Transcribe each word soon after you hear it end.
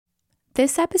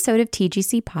This episode of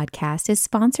TGC Podcast is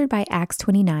sponsored by Acts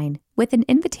 29 with an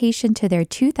invitation to their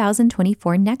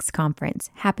 2024 Next Conference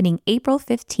happening April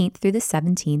 15th through the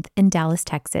 17th in Dallas,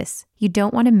 Texas. You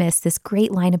don't want to miss this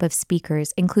great lineup of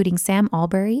speakers, including Sam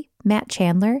Albury, Matt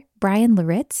Chandler, Brian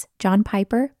Laritz, John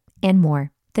Piper, and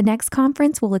more. The Next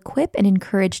Conference will equip and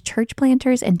encourage church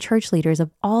planters and church leaders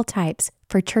of all types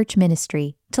for church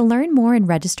ministry. To learn more and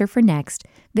register for Next,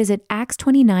 visit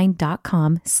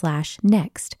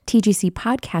acts29.com/next. TGC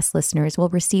podcast listeners will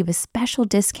receive a special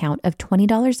discount of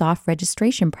 $20 off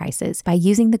registration prices by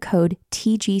using the code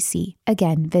TGC.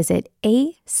 Again, visit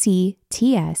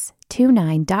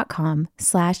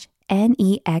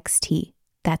acts29.com/next.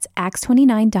 That's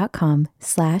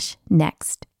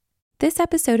acts29.com/next. This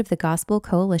episode of the Gospel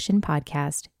Coalition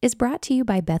podcast is brought to you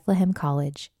by Bethlehem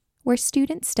College, where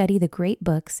students study the great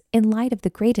books in light of the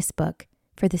greatest book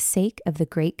for the sake of the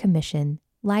Great Commission.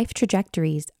 Life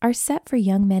trajectories are set for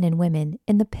young men and women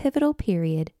in the pivotal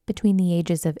period between the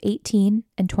ages of 18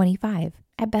 and 25.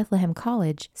 At Bethlehem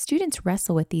College, students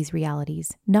wrestle with these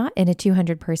realities, not in a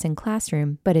 200-person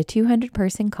classroom, but a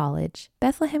 200-person college.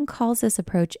 Bethlehem calls this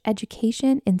approach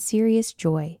education in serious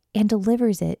joy and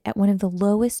delivers it at one of the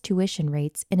lowest tuition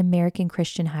rates in American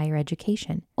Christian higher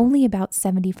education, only about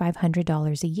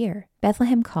 $7,500 a year.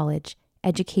 Bethlehem College,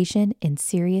 education in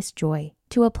serious joy.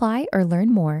 To apply or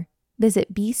learn more,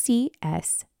 visit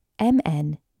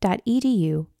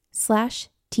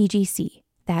bcsmn.edu/TGC.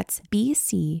 That's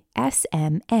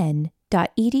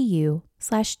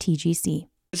bcsmn.edu/TGC.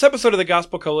 This episode of the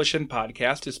Gospel Coalition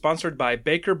podcast is sponsored by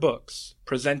Baker Books,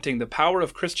 presenting The Power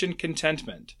of Christian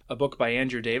Contentment, a book by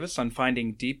Andrew Davis on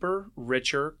finding deeper,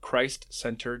 richer,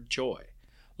 Christ-centered joy.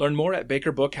 Learn more at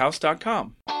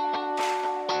bakerbookhouse.com.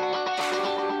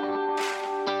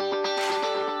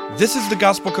 This is the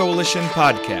Gospel Coalition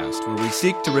podcast, where we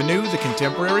seek to renew the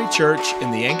contemporary church in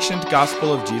the ancient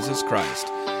gospel of Jesus Christ.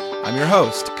 I'm your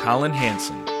host, Colin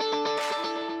Hansen.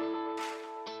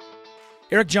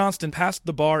 Eric Johnston passed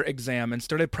the bar exam and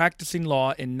started practicing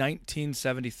law in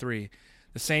 1973,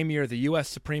 the same year the U.S.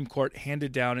 Supreme Court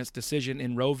handed down its decision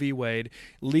in Roe v. Wade,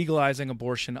 legalizing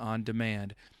abortion on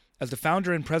demand. As the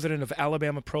founder and president of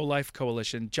Alabama Pro-Life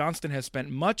Coalition, Johnston has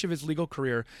spent much of his legal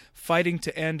career fighting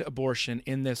to end abortion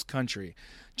in this country.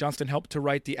 Johnston helped to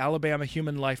write the Alabama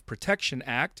Human Life Protection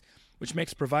Act, which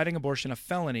makes providing abortion a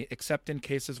felony except in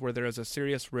cases where there is a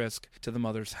serious risk to the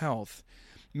mother's health.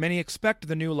 Many expect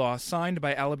the new law, signed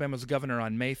by Alabama's governor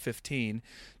on May 15,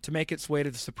 to make its way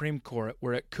to the Supreme Court,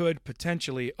 where it could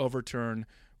potentially overturn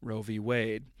Roe v.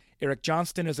 Wade. Eric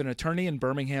Johnston is an attorney in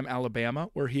Birmingham, Alabama,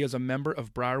 where he is a member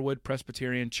of Briarwood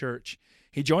Presbyterian Church.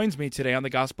 He joins me today on the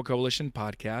Gospel Coalition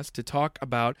podcast to talk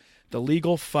about the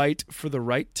legal fight for the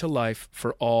right to life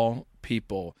for all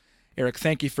people. Eric,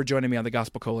 thank you for joining me on the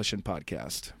Gospel Coalition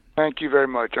podcast. Thank you very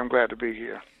much. I'm glad to be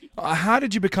here. How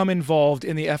did you become involved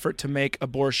in the effort to make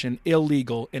abortion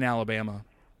illegal in Alabama?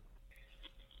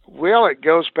 Well, it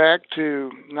goes back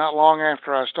to not long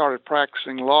after I started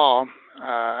practicing law.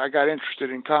 I got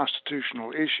interested in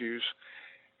constitutional issues,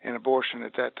 and abortion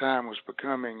at that time was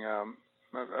becoming a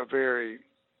very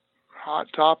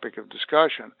hot topic of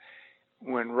discussion.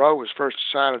 When Roe was first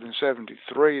decided in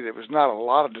 73, there was not a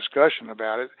lot of discussion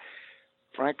about it.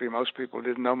 Frankly, most people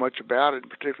didn't know much about it,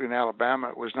 and particularly in Alabama,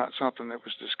 it was not something that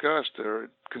was discussed or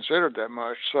considered that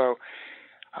much. So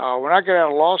when I got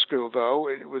out of law school, though,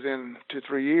 within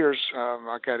 2-3 years,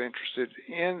 I got interested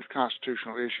in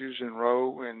constitutional issues, and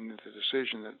Roe and the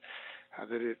decision that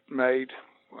it made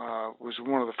was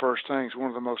one of the first things, one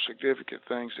of the most significant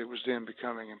things that was then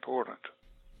becoming important.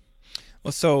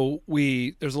 Well, so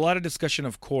there's a lot of discussion,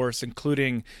 of course,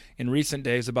 including in recent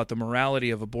days about the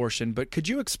morality of abortion, but could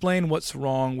you explain what's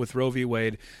wrong with Roe v.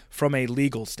 Wade from a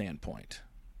legal standpoint?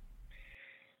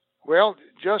 Well,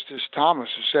 Justice Thomas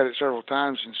has said it several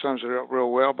times and sums it up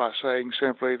real well by saying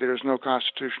simply there's no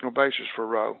constitutional basis for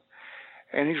Roe.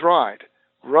 And he's right.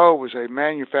 Roe was a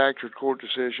manufactured court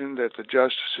decision that the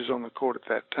justices on the court at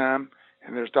that time,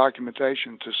 and there's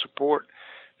documentation to support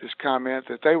this comment,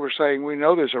 that they were saying, we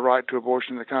know there's a right to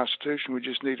abortion in the Constitution, we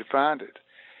just need to find it.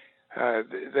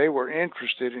 They were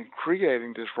interested in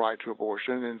creating this right to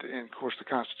abortion, and of course the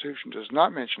Constitution does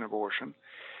not mention abortion.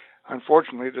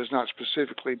 Unfortunately, it does not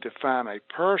specifically define a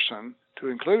person to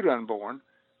include unborn,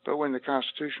 but when the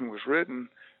Constitution was written,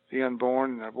 the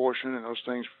unborn and abortion and those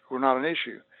things were not an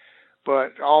issue.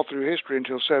 But all through history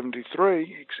until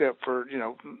 73, except for,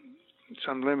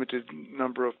 some limited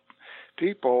number of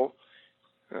people,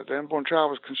 the unborn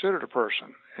child was considered a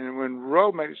person. And when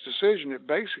Roe made its decision, it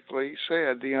basically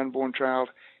said the unborn child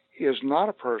is not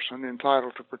a person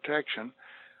entitled to protection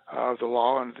of the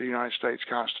law and the United States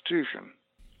Constitution.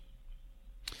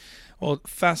 Well,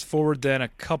 fast forward then a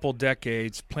couple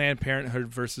decades, Planned Parenthood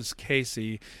versus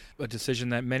Casey, a decision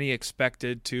that many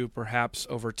expected to perhaps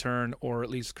overturn or at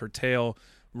least curtail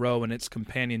Roe and its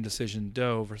companion decision,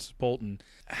 Doe versus Bolton.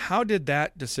 How did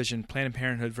that decision, Planned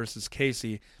Parenthood versus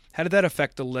Casey, how did that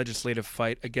affect the legislative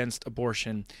fight against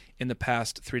abortion in the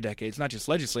past 3 decades? Not just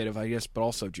legislative, I guess, but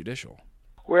also judicial.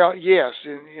 Well, yes,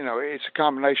 and, it's a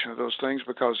combination of those things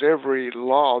because every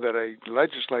law that a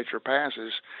legislature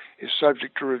passes is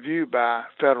subject to review by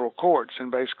federal courts,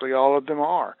 and basically all of them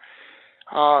are.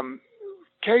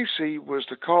 Casey was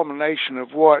the culmination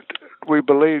of what we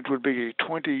believed would be a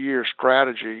 20-year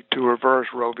strategy to reverse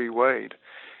Roe v. Wade.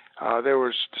 There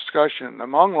was discussion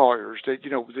among lawyers that,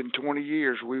 within 20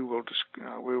 years we will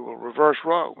reverse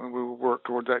Roe and we will work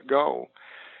toward that goal.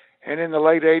 And in the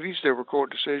late 80s, there were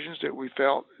court decisions that we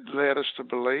felt led us to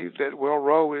believe that,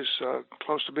 Roe is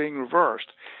close to being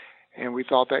reversed. And we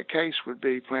thought that case would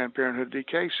be Planned Parenthood v.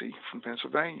 Casey from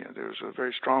Pennsylvania. There was a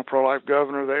very strong pro-life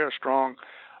governor there, a strong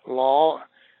law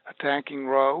attacking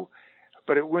Roe.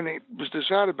 But when it was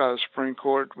decided by the Supreme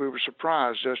Court, we were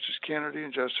surprised. Justice Kennedy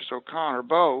and Justice O'Connor,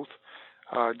 both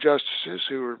justices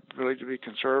who were believed to be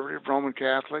conservative, Roman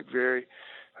Catholic,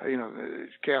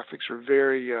 Catholics are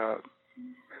very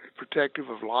protective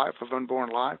of life, of unborn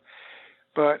life,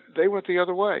 but they went the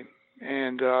other way.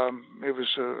 And it was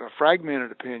a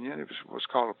fragmented opinion. It was what's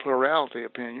called a plurality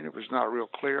opinion. It was not real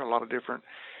clear, a lot of different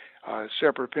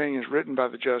separate opinions written by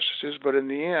the justices, but in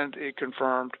the end it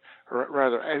confirmed, or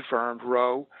rather affirmed,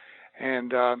 Roe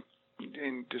and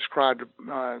described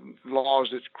laws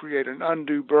that create an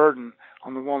undue burden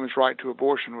on the woman's right to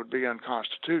abortion would be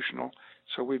unconstitutional.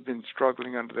 So we've been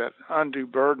struggling under that undue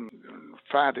burden,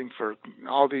 fighting for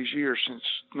all these years since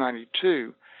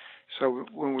 92. So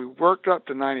when we worked up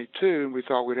to 92 and we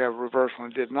thought we'd have a reversal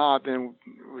and did not, then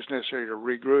it was necessary to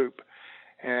regroup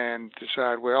and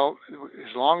decide,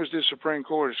 as long as this Supreme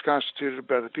Court is constituted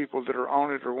by the people that are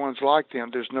on it or ones like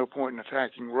them, there's no point in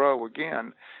attacking Roe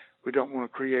again. We don't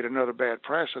want to create another bad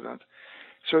precedent.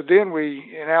 So then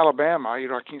in Alabama, I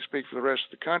can't speak for the rest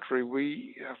of the country,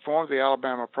 we formed the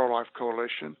Alabama Pro-Life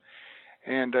Coalition,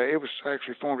 and it was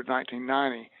actually formed in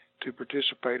 1990 to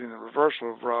participate in the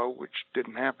reversal of Roe, which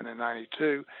didn't happen in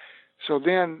 92. So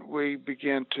then we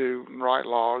began to write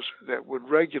laws that would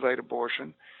regulate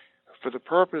abortion for the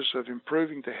purpose of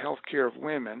improving the health care of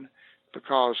women,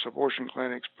 because abortion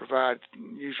clinics provide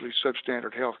usually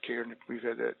substandard health care, and we've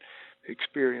had that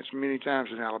experience many times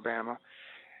in Alabama.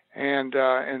 And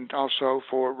also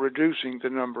for reducing the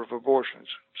number of abortions.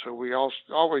 So we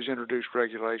always introduced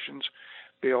regulations,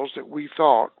 bills that we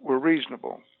thought were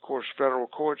reasonable. Of course, federal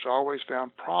courts always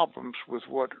found problems with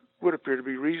what would appear to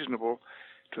be reasonable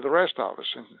to the rest of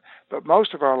us. But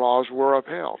most of our laws were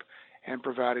upheld and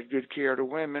provided good care to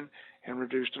women and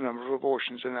reduced the number of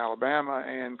abortions in Alabama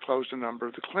and closed a number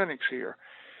of the clinics here.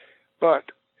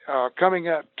 But coming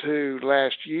up to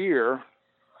last year,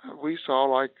 we saw,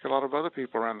 like a lot of other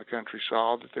people around the country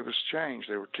saw, that there was change.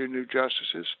 There were 2 new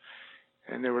justices,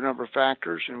 and there were a number of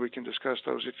factors, and we can discuss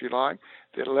those if you like,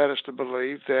 that led us to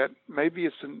believe that maybe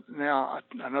it's now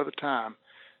another time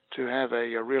to have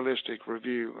a realistic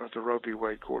review of the Roe v.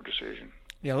 Wade court decision.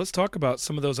 Yeah, let's talk about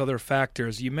some of those other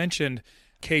factors. You mentioned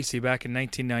Casey back in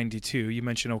 1992. You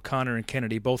mentioned O'Connor and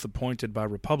Kennedy, both appointed by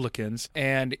Republicans,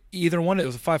 and either one, it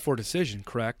was a 5-4 decision,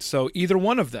 correct? So either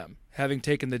one of them, having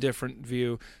taken the different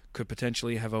view, could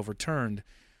potentially have overturned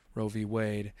Roe v.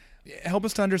 Wade. Help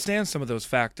us to understand some of those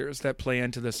factors that play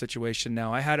into the situation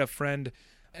now. I had a friend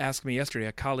ask me yesterday,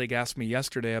 a colleague asked me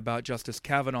yesterday about Justice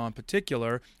Kavanaugh in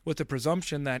particular, with the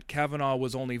presumption that Kavanaugh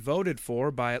was only voted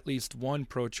for by at least one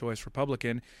pro-choice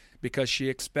Republican because she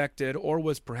expected, or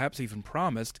was perhaps even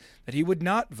promised, that he would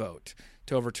not vote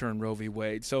to overturn Roe v.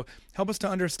 Wade. So help us to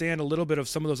understand a little bit of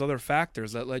some of those other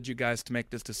factors that led you guys to make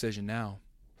this decision now.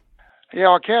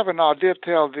 Yeah, Kavanaugh did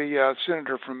tell the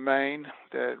senator from Maine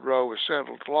that Roe was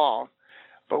settled law.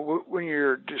 But when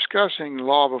you're discussing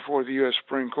law before the U.S.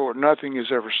 Supreme Court, nothing is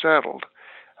ever settled.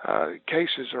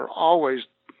 Cases are always,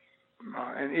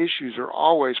 and issues are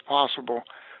always possible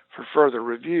for further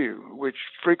review, which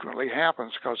frequently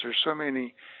happens because there's so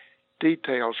many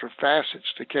details or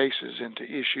facets to cases and to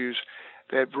issues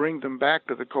that bring them back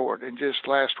to the court. And just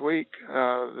last week,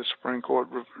 the Supreme Court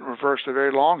reversed a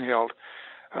very long-held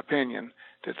opinion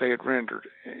that they had rendered.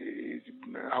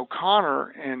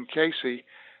 O'Connor and Casey,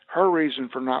 her reason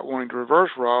for not wanting to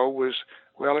reverse Roe was,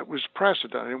 it was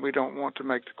precedent, and we don't want to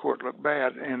make the court look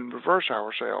bad and reverse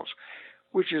ourselves,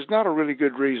 which is not a really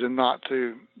good reason not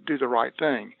to do the right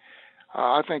thing.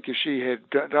 I think if she had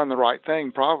done the right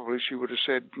thing, probably she would have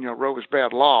said, Roe was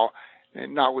bad law,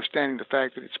 and notwithstanding the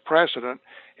fact that it's precedent,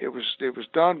 It was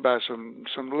done by some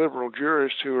liberal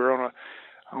jurists who were on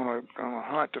a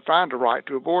hunt to find a right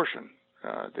to abortion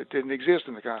that didn't exist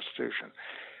in the Constitution.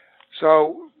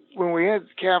 So when we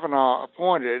had Kavanaugh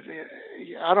appointed,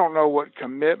 I don't know what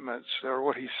commitments or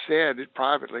what he said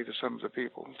privately to some of the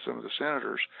people, some of the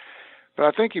senators, but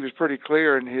I think he was pretty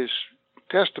clear in his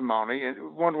testimony.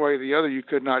 And one way or the other, you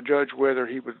could not judge whether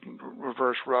he would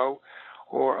reverse Roe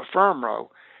or affirm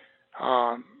Roe.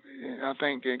 I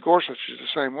think Gorsuch is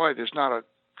the same way. There's not a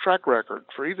track record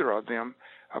for either of them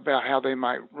about how they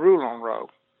might rule on Roe.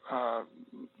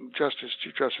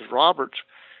 Chief Justice Roberts,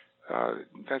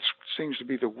 that seems to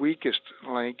be the weakest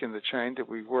link in the chain that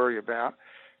we worry about,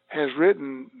 has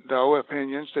written, though,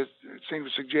 opinions that seem to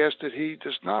suggest that he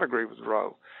does not agree with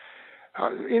Roe.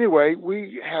 Anyway,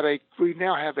 we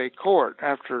now have a court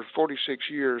after 46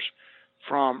 years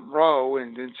from Roe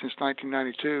and since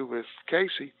 1992 with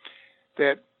Casey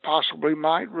that possibly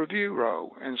might review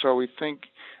Roe. And so we think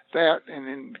that,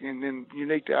 and then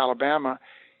unique to Alabama,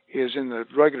 is in the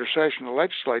regular session of the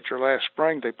legislature last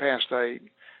spring, they passed a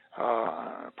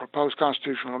proposed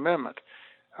constitutional amendment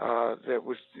that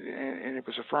was, and it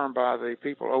was affirmed by the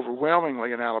people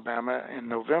overwhelmingly in Alabama in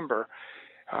November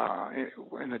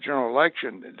in the general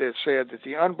election, that said that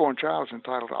the unborn child is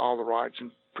entitled to all the rights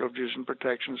and privileges and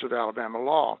protections of Alabama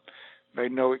law.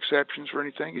 Made no exceptions for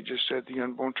anything. It just said the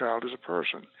unborn child is a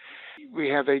person. We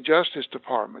have a Justice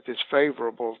Department that's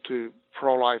favorable to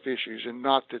pro-life issues, and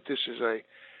not that this is a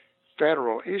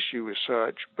federal issue as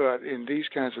such, but in these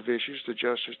kinds of issues, the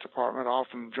Justice Department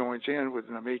often joins in with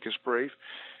an amicus brief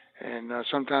and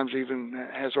sometimes even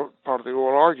has part of the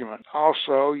oral argument.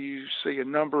 Also, you see a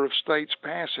number of states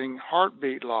passing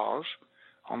heartbeat laws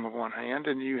on the one hand,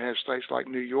 and you have states like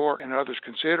New York and others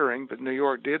considering, but New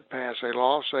York did pass a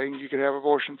law saying you could have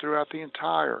abortion throughout the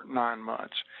entire 9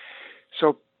 months.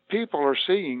 So people are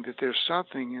seeing that there's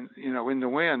something in the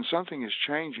wind, something is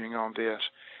changing on this.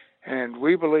 And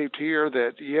we believed here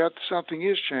that, something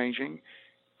is changing.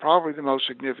 Probably the most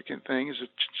significant thing is the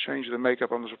change of the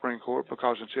makeup on the Supreme Court,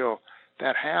 because until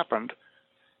that happened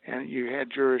and you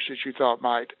had jurists that you thought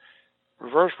might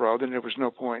reverse Roe, then there was no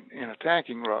point in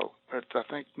attacking Roe. But I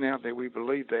think now that we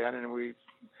believe that, and we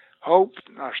hope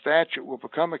our statute will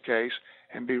become a case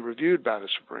and be reviewed by the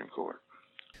Supreme Court.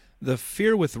 The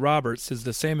fear with Roberts is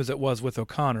the same as it was with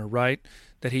O'Connor, right?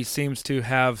 That he seems to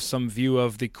have some view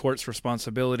of the court's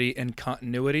responsibility and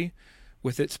continuity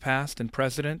with its past and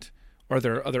precedent. Are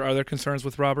there other concerns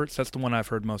with Roberts? That's the one I've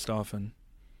heard most often.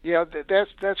 Yeah,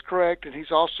 that's correct. And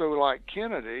he's also like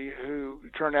Kennedy, who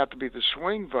turned out to be the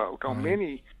swing vote on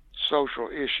many social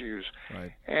issues.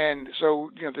 Right. And so,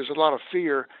 there's a lot of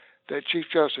fear that Chief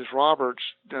Justice Roberts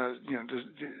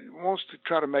wants to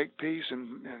try to make peace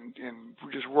and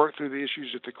just work through the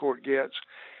issues that the court gets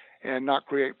and not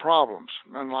create problems.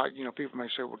 Unlike, people may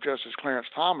say, well, Justice Clarence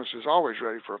Thomas is always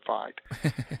ready for a fight.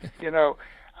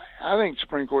 I think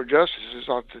Supreme Court justices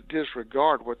ought to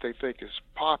disregard what they think is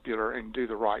popular and do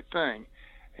the right thing.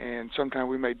 And sometimes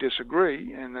we may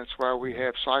disagree, and that's why we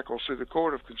have cycles through the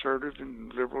court of conservative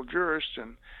and liberal jurists.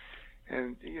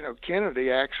 And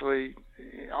Kennedy actually,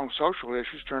 on social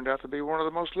issues, turned out to be one of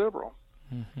the most liberal.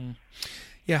 Mm-hmm.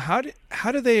 Yeah,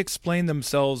 how do they explain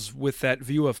themselves with that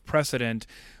view of precedent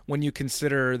when you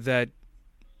consider that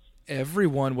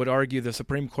everyone would argue the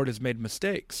Supreme Court has made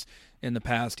mistakes in the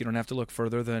past? You don't have to look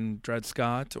further than Dred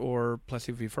Scott or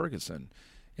Plessy v. Ferguson.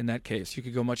 In that case, you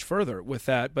could go much further with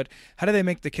that. But how do they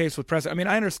make the case with precedent? I mean,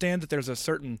 I understand that there's a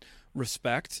certain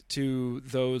respect to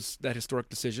that historic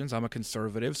decisions. I'm a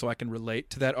conservative, so I can relate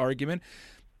to that argument.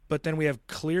 But then we have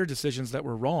clear decisions that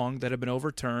were wrong that have been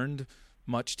overturned,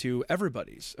 much to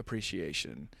everybody's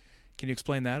appreciation. Can you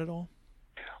explain that at all?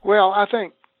 Well, I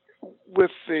think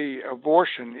with the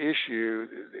abortion issue,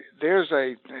 there's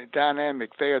a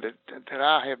dynamic there that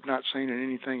I have not seen in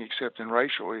anything except in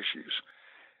racial issues.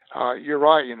 You're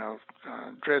right,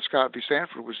 Dred Scott v.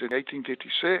 Sanford was in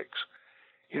 1856.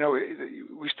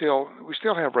 We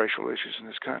still have racial issues in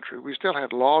this country. We still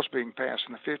had laws being passed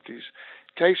in the 50s,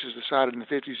 cases decided in the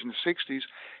 50s and the 60s,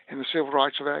 and the Civil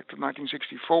Rights Act of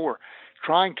 1964,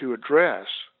 trying to address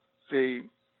the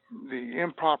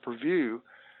improper view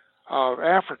of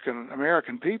African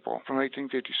American people from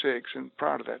 1856 and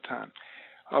prior to that time.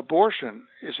 Abortion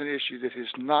is an issue that has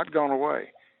not gone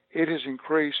away. It has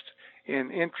increased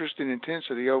in interest and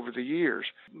intensity over the years.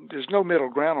 There's no middle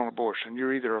ground on abortion.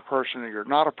 You're either a person or you're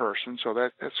not a person, so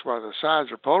that's why the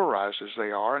sides are polarized as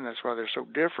they are, and that's why they're so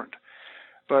different.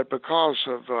 But because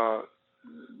of,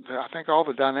 I think, all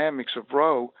the dynamics of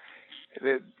Roe,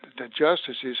 the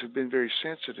justices have been very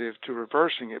sensitive to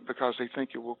reversing it because they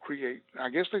think it will create,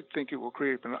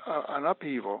 an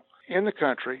upheaval in the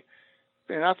country.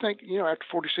 And I think, after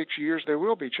 46 years, there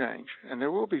will be change, and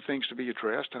there will be things to be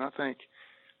addressed. And I think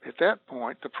at that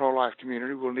point, the pro-life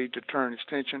community will need to turn its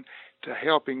attention to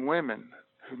helping women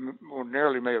who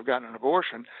ordinarily may have gotten an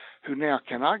abortion, who now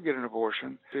cannot get an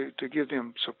abortion, to give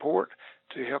them support,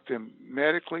 to help them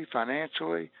medically,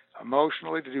 financially,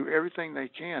 emotionally, to do everything they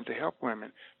can to help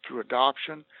women through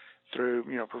adoption, through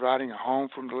providing a home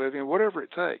for them to live in, whatever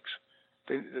it takes.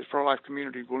 The pro-life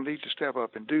community will need to step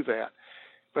up and do that.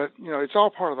 But, it's all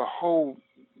part of the whole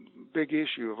big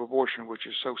issue of abortion, which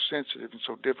is so sensitive and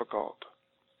so difficult.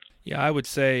 Yeah, I would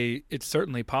say it's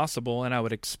certainly possible, and I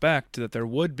would expect that there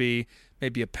would be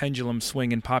maybe a pendulum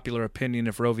swing in popular opinion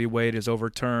if Roe v. Wade is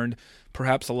overturned.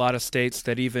 Perhaps a lot of states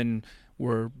that even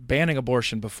were banning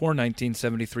abortion before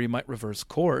 1973 might reverse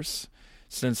course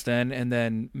since then and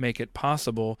then make it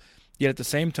possible. Yet at the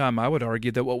same time, I would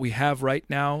argue that what we have right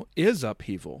now is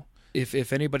upheaval.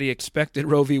 If anybody expected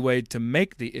Roe v. Wade to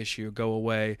make the issue go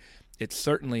away, it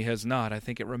certainly has not. I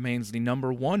think it remains the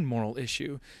number one moral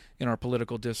issue in our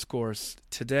political discourse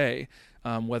today,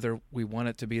 whether we want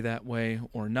it to be that way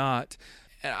or not.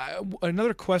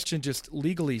 Another question, just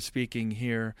legally speaking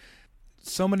here,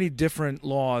 so many different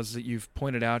laws that you've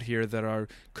pointed out here that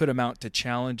could amount to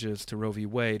challenges to Roe v.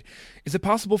 Wade. Is it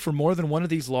possible for more than one of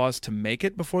these laws to make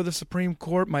it before the Supreme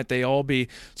Court? Might they all be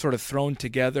sort of thrown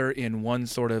together in one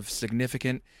sort of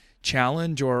significant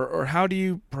challenge, or how do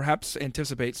you perhaps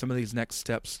anticipate some of these next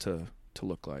steps to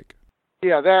look like?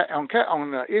 Yeah, that on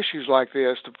issues like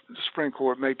this, the Supreme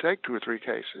Court may take 2 or 3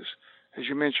 cases. As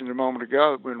you mentioned a moment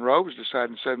ago, when Roe was decided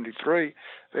in 1973,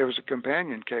 there was a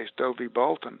companion case, Doe v.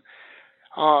 Bolton.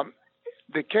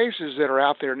 The cases that are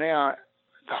out there now,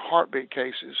 the heartbeat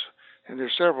cases, and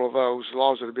there's several of those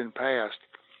laws that have been passed,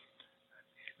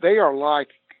 they are like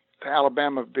the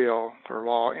Alabama bill or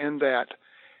law in that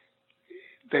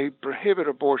they prohibit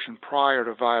abortion prior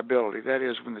to viability. That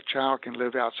is, when the child can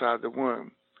live outside the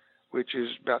womb, which is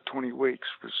about 20 weeks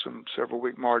with some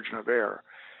several-week margin of error.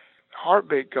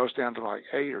 Heartbeat goes down to like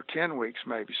 8 or 10 weeks,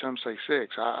 maybe. Some say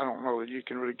 6. I don't know that you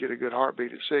can really get a good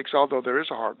heartbeat at 6, although there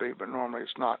is a heartbeat, but normally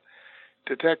it's not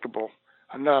detectable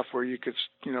enough where you could,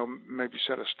 maybe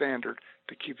set a standard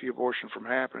to keep the abortion from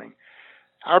happening.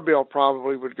 Our bill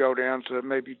probably would go down to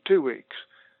maybe 2 weeks,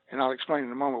 and I'll explain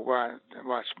in a moment why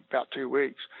it's about 2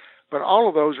 weeks. But all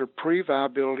of those are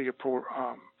pre-viability of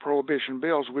prohibition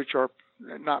bills, which are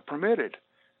not permitted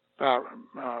by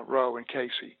Roe and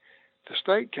Casey. The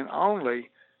state can only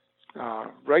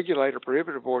regulate or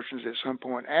prohibit abortions at some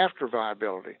point after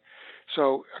viability.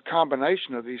 So a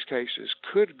combination of these cases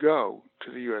could go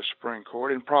to the U.S. Supreme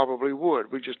Court and probably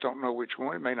would. We just don't know which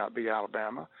one. It may not be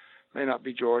Alabama, may not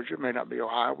be Georgia, may not be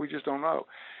Ohio. We just don't know.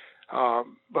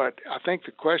 But I think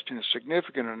the question is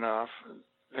significant enough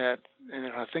and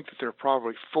I think that there are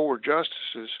probably 4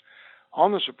 justices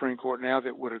on the Supreme Court now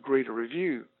that would agree to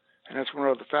review. And that's one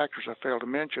of the factors I failed to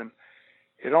mention.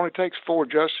 It only takes 4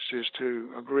 justices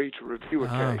to agree to review a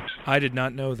case. I did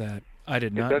not know that.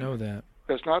 It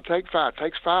does not take 5. It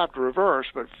takes 5 to reverse,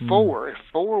 but 4. If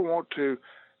 4 want to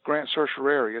grant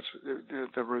certiorari, it's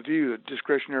the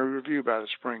discretionary review by the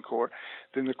Supreme Court,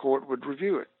 then the court would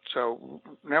review it. So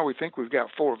now we think we've got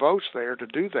 4 votes there to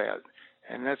do that.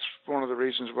 And that's one of the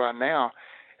reasons why now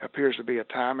appears to be a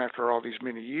time after all these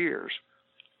many years.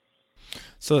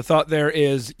 So the thought there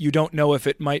is you don't know if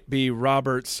it might be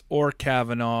Roberts or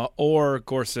Kavanaugh or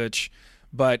Gorsuch,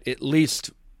 but at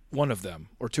least one of them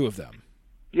or 2 of them.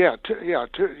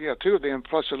 Two of them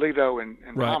plus Alito and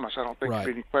right. Thomas. I don't think there's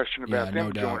any question about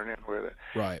them joining in with it.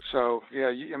 Right. So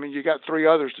you got 3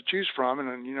 others to choose from,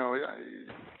 and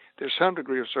there's some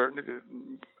degree of certainty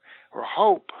or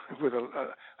hope with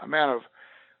a amount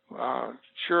of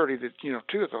surety that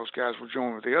 2 of those guys will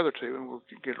join with the other 2, and we'll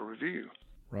get a review.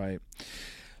 Right.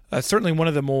 Certainly one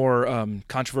of the more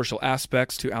controversial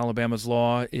aspects to Alabama's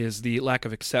law is the lack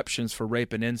of exceptions for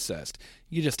rape and incest.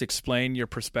 You just explain your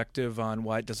perspective on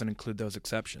why it doesn't include those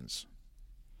exceptions.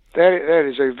 That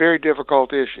is a very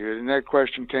difficult issue, and that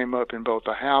question came up in both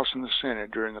the House and the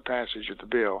Senate during the passage of the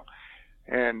bill.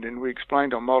 And we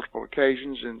explained on multiple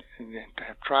occasions and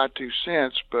have tried to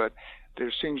since, but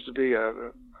there seems to be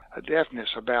a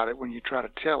deafness about it when you try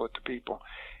to tell it to people.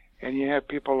 And you have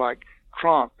people like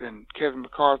Trump and Kevin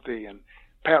McCarthy and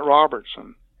Pat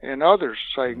Robertson and others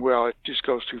saying, well, it just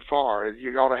goes too far.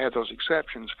 You ought to have those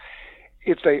exceptions.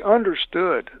 If they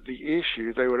understood the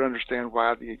issue, they would understand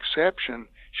why the exception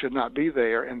should not be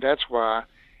there, and that's why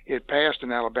it passed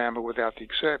in Alabama without the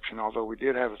exception, although we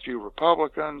did have a few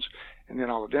Republicans and then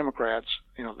all the Democrats,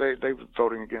 they were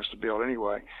voting against the bill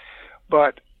anyway.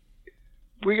 But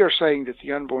we are saying that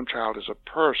the unborn child is a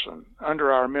person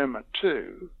under our Amendment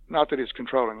 2, not that it's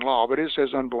controlling law, but it says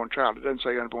unborn child. It doesn't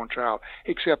say unborn child,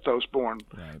 except those born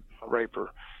rape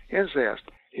or incest.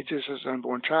 It just says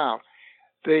unborn child.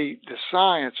 The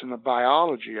science and the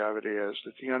biology of it is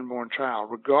that the unborn child,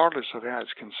 regardless of how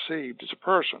it's conceived, is a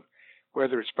person,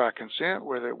 whether it's by consent,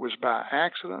 whether it was by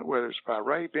accident, whether it's by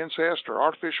rape, incest, or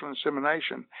artificial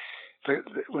insemination.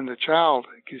 When the child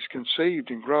is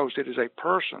conceived and grows, it is a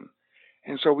person.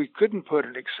 And so we couldn't put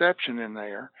an exception in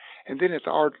there and then at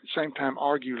the same time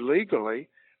argue legally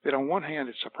that on one hand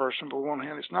it's a person, but on one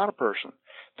hand it's not a person.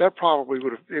 That probably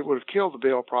would have killed the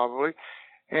bill probably,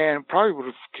 and probably would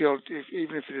have killed,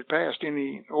 even if it had passed,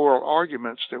 any oral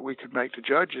arguments that we could make to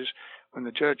judges when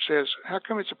the judge says, how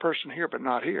come it's a person here but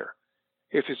not here?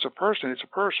 If it's a person, it's a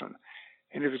person.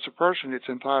 And if it's a person, it's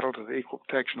entitled to the equal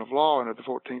protection of law under the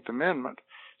 14th Amendment.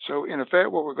 So, in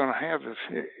effect, what we're going to have,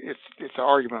 if the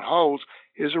argument holds,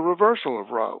 is a reversal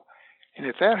of Roe. And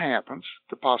if that happens,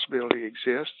 the possibility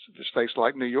exists that states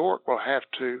like New York will have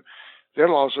to, their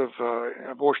laws of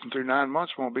abortion through 9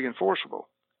 months won't be enforceable.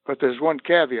 But there's one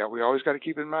caveat we always got to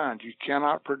keep in mind. You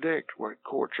cannot predict what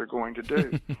courts are going to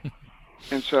do.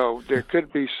 And so there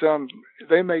could be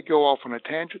they may go off on a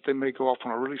tangent. They may go off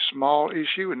on a really small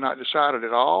issue and not decide it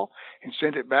at all and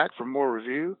send it back for more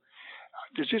review.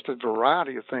 There's just a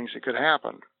variety of things that could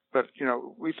happen. But,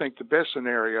 we think the best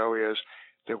scenario is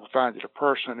that we'll find it a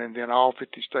person, and then all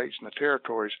 50 states and the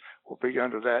territories will be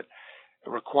under that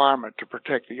requirement to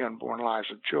protect the unborn lives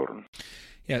of children.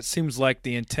 Yeah, it seems like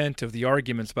the intent of the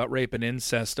arguments about rape and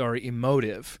incest are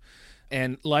emotive.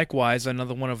 And likewise,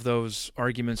 another one of those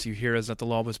arguments you hear is that the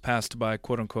law was passed by,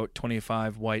 quote-unquote,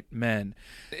 25 white men.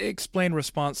 Explain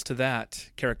response to that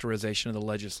characterization of the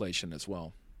legislation as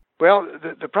well. Well,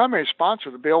 the primary sponsor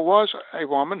of the bill was a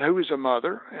woman who is a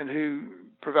mother and who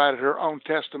provided her own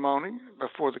testimony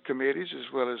before the committees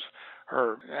as well as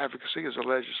her advocacy as a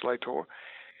legislator.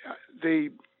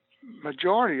 The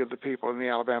majority of the people in the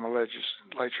Alabama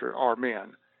legislature are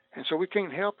men, and so we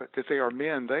can't help it that they are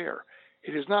men there.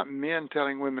 It is not men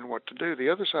telling women what to do. The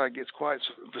other side gets quite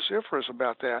vociferous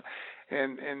about that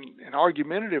and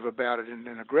argumentative about it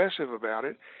and aggressive about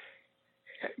it.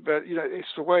 But, it's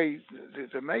the way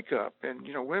the makeup. And,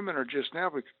 women are just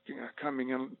now coming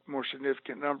in more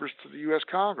significant numbers to the U.S.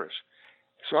 Congress.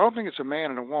 So I don't think it's a man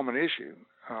and a woman issue.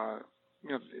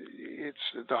 It's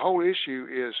the whole issue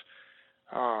is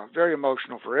very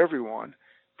emotional for everyone,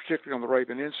 particularly on the rape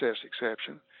and incest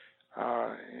exception.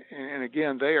 And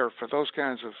again, for those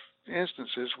kinds of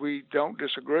instances, we don't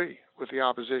disagree with the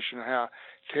opposition of how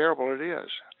terrible it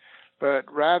is.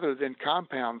 But rather than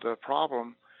compound the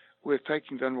problem with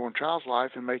taking the unborn child's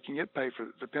life and making it pay for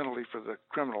the penalty for the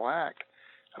criminal act,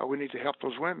 we need to help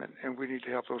those women and we need to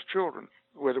help those children.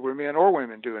 Whether we're men or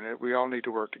women doing it, we all need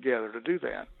to work together to do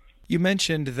that. You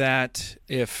mentioned that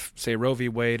if, say, Roe v.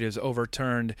 Wade is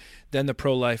overturned, then the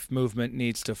pro-life movement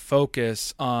needs to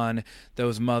focus on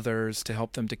those mothers to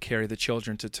help them to carry the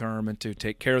children to term and to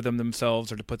take care of them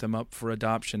themselves or to put them up for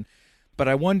adoption. But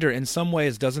I wonder, in some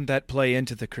ways, doesn't that play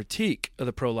into the critique of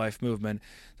the pro-life movement,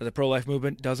 that the pro-life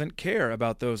movement doesn't care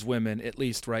about those women, at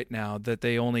least right now, that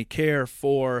they only care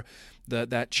for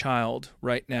that child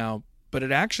right now? But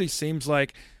it actually seems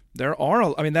like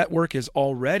that work is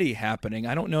already happening.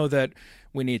 I don't know that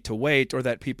we need to wait or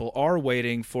that people are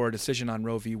waiting for a decision on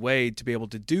Roe v. Wade to be able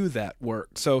to do that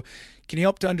work. So can you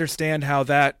help to understand how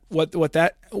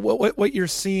what you're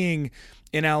seeing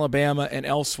in Alabama and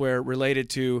elsewhere related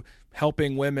to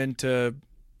helping women to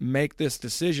make this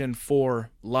decision for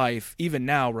life, even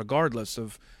now, regardless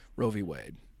of Roe v.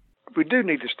 Wade? We do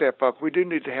need to step up. We do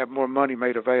need to have more money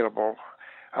made available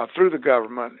through the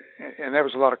government, and there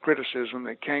was a lot of criticism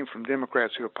that came from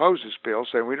Democrats who opposed this bill,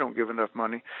 saying we don't give enough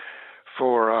money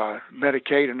for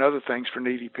Medicaid and other things for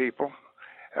needy people.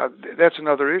 That's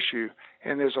another issue,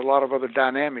 and there's a lot of other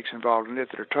dynamics involved in it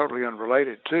that are totally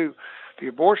unrelated to the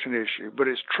abortion issue. But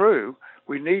it's true,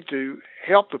 we need to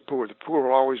help the poor. The poor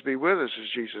will always be with us, as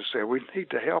Jesus said. We need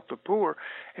to help the poor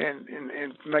and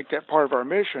make that part of our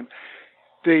mission.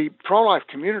 The pro-life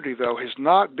community, though, has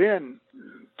not been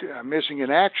missing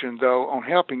in action, though, on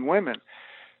helping women.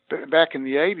 Back in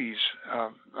the 80s,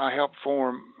 I helped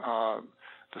form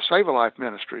the Save a Life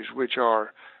Ministries, which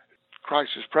are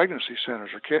crisis pregnancy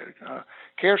centers or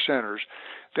care centers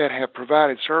that have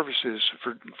provided services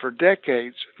for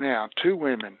decades now to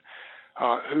women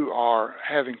who are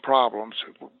having problems.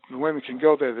 The women can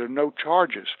go there. There are no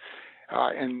charges.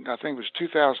 And I think it was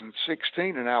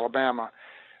 2016 in Alabama,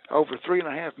 over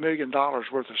 $3.5 million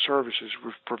worth of services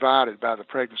were provided by the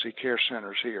pregnancy care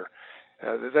centers here.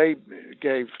 They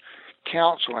gave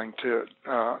counseling to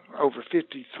over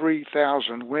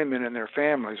 53,000 women and their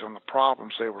families on the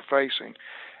problems they were facing.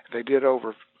 They did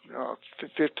over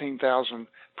 15,000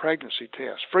 pregnancy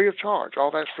tests, free of charge.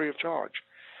 All that's free of charge.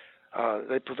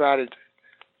 They provided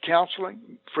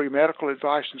counseling, free medical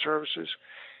advice and services.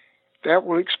 That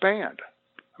will expand.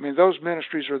 I mean, those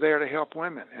ministries are there to help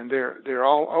women, and they're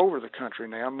all over the country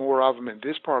now. More of them in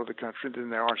this part of the country than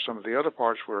there are some of the other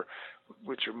parts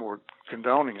which are more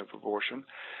condoning of abortion.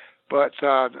 But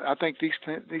I think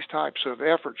these types of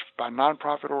efforts by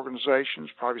nonprofit organizations,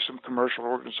 probably some commercial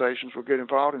organizations will get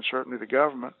involved, and certainly the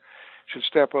government should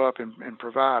step up and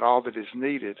provide all that is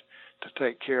needed to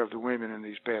take care of the women in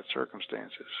these bad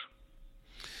circumstances.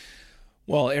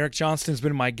 Well, Eric Johnston's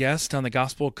been my guest on the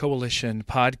Gospel Coalition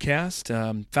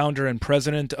podcast, founder and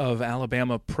president of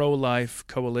Alabama Pro-Life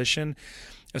Coalition.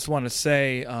 I just want to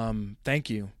say thank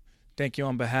you. Thank you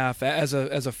on behalf, as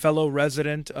a fellow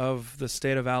resident of the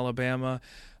state of Alabama,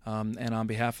 and on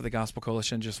behalf of the Gospel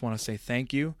Coalition, just want to say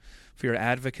thank you for your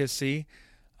advocacy.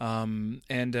 And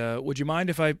would you mind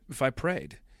if I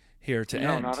prayed here to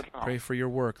end? Not at all. Pray for your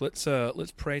work. Let's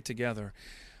pray together.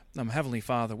 Heavenly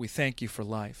Father, we thank you for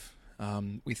life.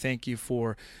 We thank you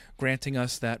for granting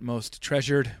us that most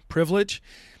treasured privilege,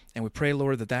 and we pray,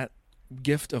 Lord, that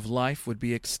gift of life would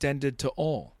be extended to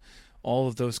all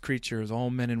of those creatures, all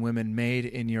men and women made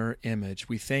in your image.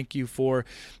 We thank you for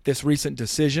this recent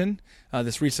decision,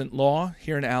 this recent law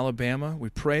here in Alabama. We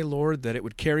pray, Lord, that it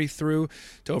would carry through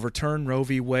to overturn Roe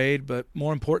v. Wade, but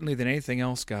more importantly than anything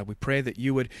else, God, we pray that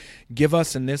you would give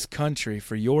us in this country,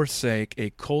 for your sake,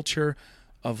 a culture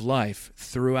of life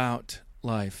throughout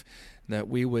life, that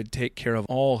we would take care of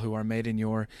all who are made in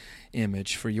your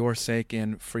image for your sake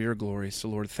and for your glory. So,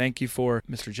 Lord, thank you for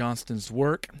Mr. Johnston's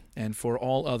work and for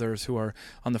all others who are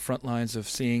on the front lines of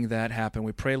seeing that happen.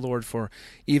 We pray, Lord, for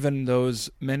even those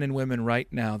men and women right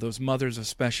now, those mothers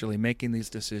especially, making these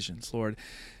decisions. Lord,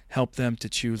 help them to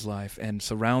choose life and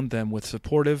surround them with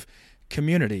supportive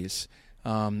communities,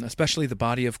 especially the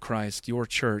body of Christ, your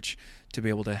church, to be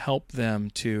able to help them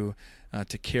to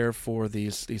care for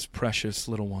these precious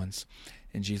little ones.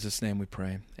 In Jesus' name we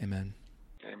pray. Amen.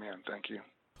 Amen. Thank you.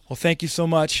 Well, thank you so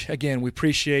much. Again, we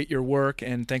appreciate your work,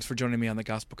 and thanks for joining me on the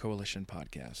Gospel Coalition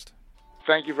podcast.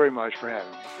 Thank you very much for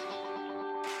having me.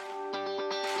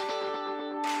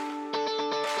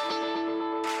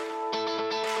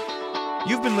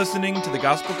 You've been listening to the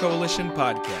Gospel Coalition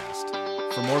podcast.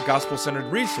 For more gospel-centered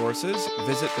resources,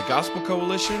 visit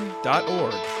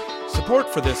thegospelcoalition.org. Support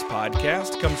for this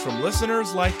podcast comes from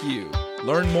listeners like you.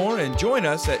 Learn more and join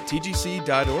us at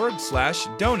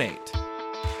tgc.org/donate.